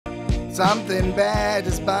Something bad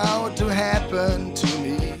is about to happen to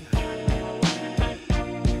me.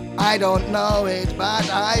 I don't know it, but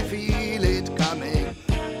I feel it coming.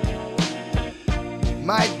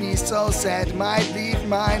 Might be so sad, might leave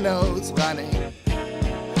my nose running.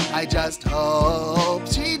 I just hope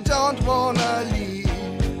she don't wanna leave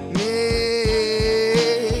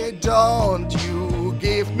me. Don't you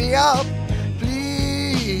give me up,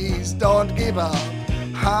 please don't give up.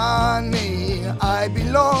 Honey, I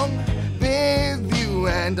belong with you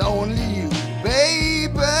and only you,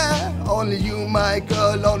 baby. Only you, my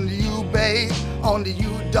girl, only you, babe. Only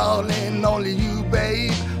you, darling, only you,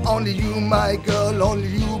 babe. Only you, my girl, only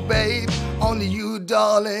you, babe. Only you,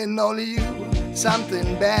 darling, only you.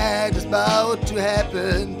 Something bad is about to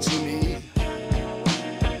happen to me.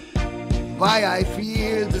 Why I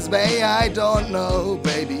feel this way, I don't know,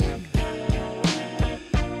 baby.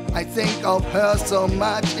 I think of her so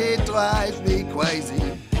much, it drives me crazy.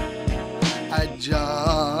 I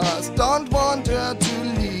just don't want her to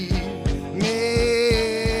leave me.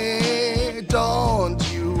 Don't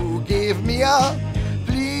you give me up,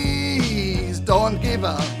 please don't give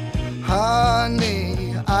up.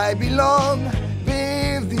 Honey, I belong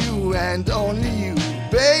with you and only you,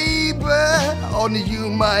 baby. Only you,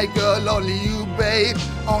 my girl, only you, babe.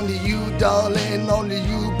 Only you, darling, only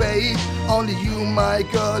you, babe. Only you, my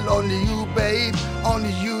girl, only you, babe.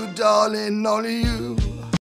 Only you, darling, only you.